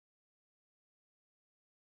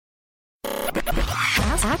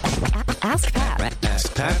Ask Pat.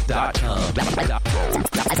 AskPat.com.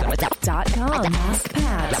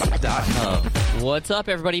 AskPat.com. What's up,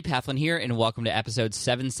 everybody? Pathlin here, and welcome to episode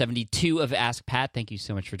 772 of Ask Pat. Thank you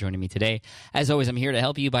so much for joining me today. As always, I'm here to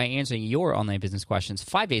help you by answering your online business questions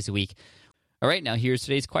 5 days a week. All right, now here's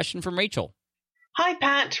today's question from Rachel. Hi,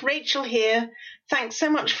 Pat. Rachel here. Thanks so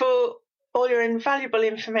much for all your invaluable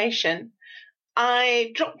information.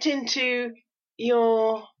 I dropped into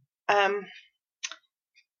your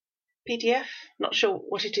PDF, not sure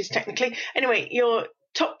what it is technically. Anyway, your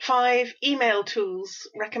top 5 email tools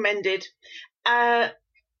recommended.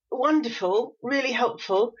 Wonderful, really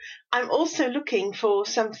helpful. I'm also looking for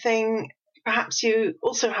something perhaps you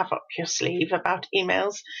also have up your sleeve about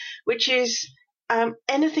emails, which is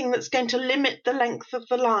anything that's going to limit the length of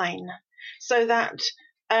the line so that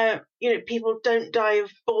people don't die of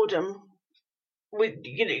boredom with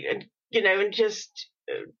and just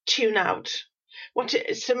tune out. What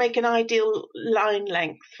is to make an ideal line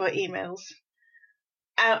length for emails?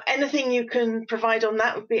 Anything you can provide on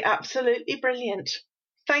that would be absolutely brilliant.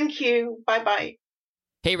 Thank you. Bye-bye.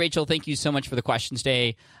 Hey, Rachel, thank you so much for the question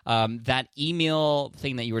today. That email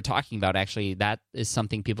thing that you were talking about, actually, that is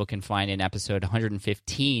something people can find in episode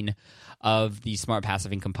 115 of the Smart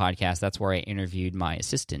Passive Income podcast. That's where I interviewed my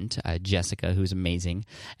assistant, Jessica, who's amazing.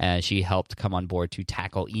 She helped come on board to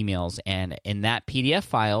tackle emails. And in that PDF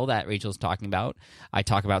file that Rachel's talking about, I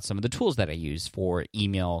talk about some of the tools that I use for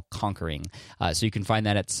email conquering. So you can find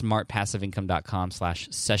that at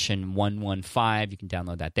smartpassiveincome.com/session115. You can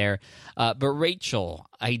download that there. But Rachel,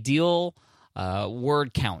 ideal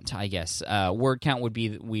word count, I guess. Word count would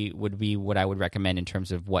be what I would recommend in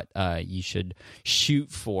terms of what you should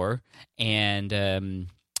shoot for, and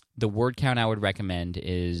the word count I would recommend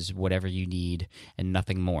is whatever you need and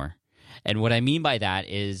nothing more. And what I mean by that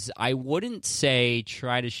is I wouldn't say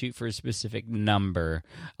try to shoot for a specific number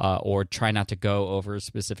or try not to go over a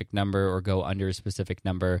specific number or go under a specific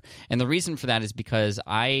number. And the reason for that is because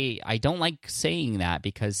I don't like saying that,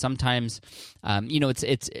 because sometimes,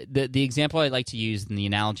 it's the example I like to use and the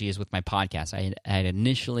analogy is with my podcast. I had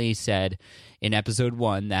initially said in episode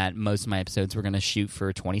 1 that most of my episodes were going to shoot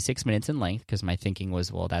for 26 minutes in length, because my thinking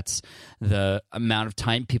was, well, that's the amount of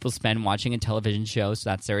time people spend watching a television show, so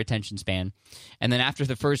that's their attention span. And then after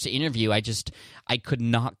the first interview, I could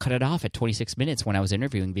not cut it off at 26 minutes when I was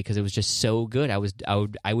interviewing, because it was just so good. I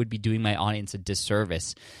would be doing my audience a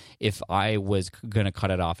disservice if I was going to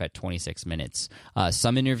cut it off at 26 minutes.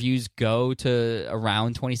 Some interviews go to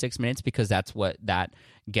around 26 minutes because that's what that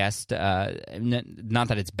guest, not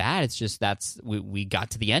that it's bad, it's just we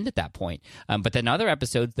got to the end at that point. But then other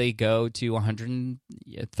episodes, they go to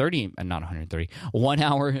 130, not 130, 1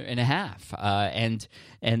 hour and a half. And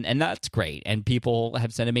that's great. And people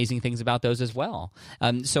have said amazing things about those as well.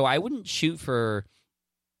 So I wouldn't shoot for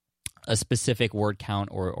a specific word count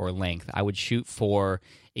or length. I would shoot for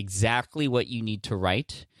exactly what you need to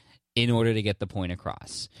write in order to get the point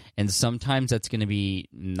across. And sometimes that's going to be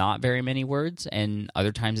not very many words, and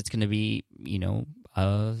other times it's going to be,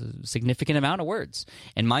 a significant amount of words.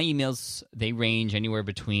 And my emails, they range anywhere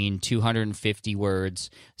between 250 words,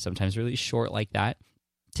 sometimes really short like that.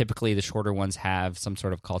 Typically, the shorter ones have some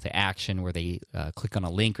sort of call to action where they click on a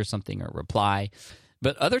link or something or reply.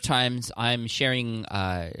 But other times I'm sharing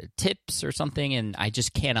tips or something, and I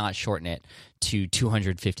just cannot shorten it to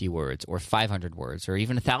 250 words or 500 words or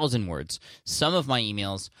even 1,000 words. Some of my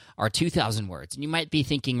emails are 2,000 words. And you might be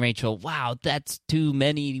thinking, Rachel, wow, that's too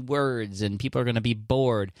many words and people are going to be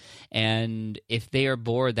bored. And if they are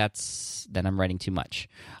bored, then I'm writing too much.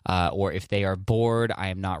 Or if they are bored, I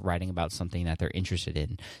am not writing about something that they're interested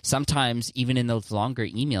in. Sometimes, even in those longer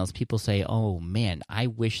emails, people say, oh man, I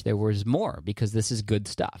wish there was more, because this is good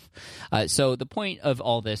stuff. So the point of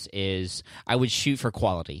all this is I would shoot for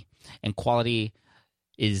quality. And quality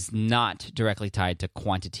is not directly tied to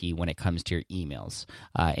quantity when it comes to your emails.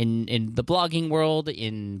 In the blogging world,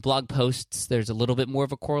 in blog posts, there's a little bit more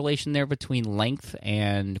of a correlation there between length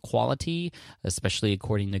and quality, especially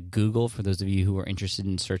according to Google, for those of you who are interested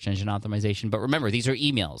in search engine optimization. But remember, these are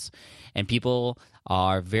emails, and people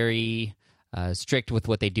are very strict with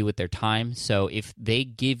what they do with their time. So if they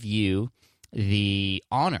give you the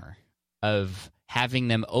honor of having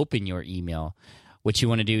them open your email, what you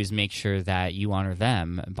want to do is make sure that you honor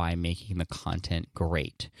them by making the content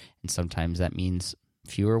great. And sometimes that means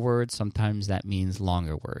fewer words, sometimes that means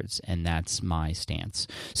longer words, and that's my stance.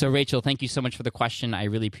 So Rachel, thank you so much for the question. I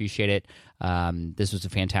really appreciate it. This was a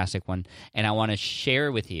fantastic one, and I want to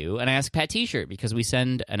share with you an Ask Pat t-shirt, because we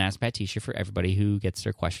send an Ask Pat t-shirt for everybody who gets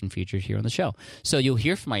their question featured here on the show. So you'll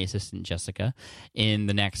hear from my assistant Jessica in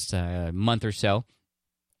the next month or so.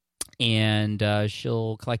 and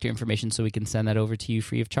she'll collect your information so we can send that over to you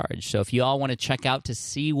free of charge. So if you all want to check out to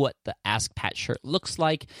see what the Ask Pat shirt looks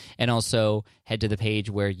like, and also head to the page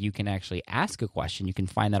where you can actually ask a question, you can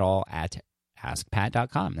find that all at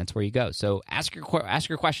askpat.com. That's where you go. So ask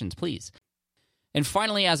your questions, please. And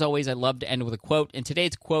finally, as always, I love to end with a quote. And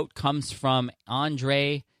today's quote comes from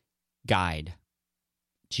Andre Gide,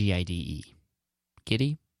 Gide.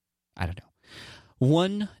 Giddy? I don't know.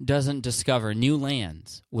 One doesn't discover new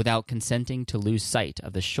lands without consenting to lose sight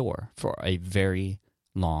of the shore for a very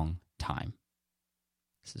long time.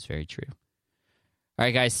 This is very true. All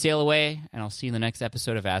right, guys, sail away, and I'll see you in the next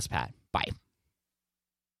episode of Ask Pat. Bye.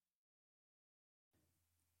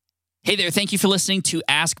 Hey there, thank you for listening to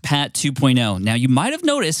Ask Pat 2.0. Now, you might have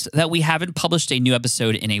noticed that we haven't published a new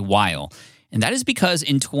episode in a while, and that is because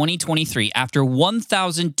in 2023, after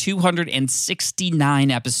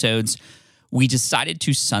 1,269 episodes, we decided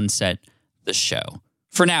to sunset the show.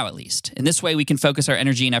 For now, at least. In this way, we can focus our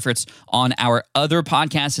energy and efforts on our other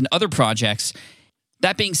podcasts and other projects.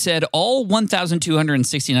 That being said, all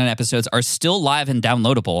 1,269 episodes are still live and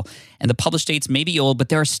downloadable, and the published dates may be old, but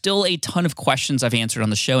there are still a ton of questions I've answered on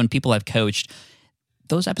the show and people I've coached.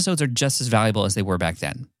 Those episodes are just as valuable as they were back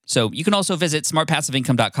then. So you can also visit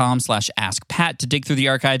smartpassiveincome.com/askpat to dig through the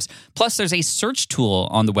archives. Plus, there's a search tool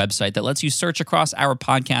on the website that lets you search across our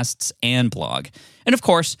podcasts and blog. And of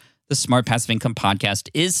course, the Smart Passive Income podcast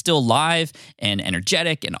is still live and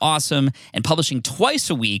energetic and awesome and publishing twice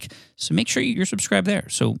a week. So make sure you're subscribed there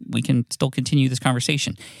so we can still continue this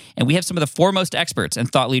conversation. And we have some of the foremost experts and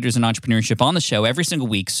thought leaders in entrepreneurship on the show every single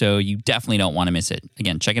week, so you definitely don't want to miss it.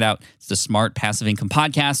 Again, check it out. It's the Smart Passive Income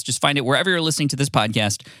podcast. Just find it wherever you're listening to this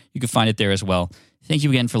podcast. You can find it there as well. Thank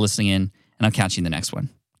you again for listening in, and I'll catch you in the next one.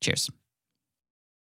 Cheers.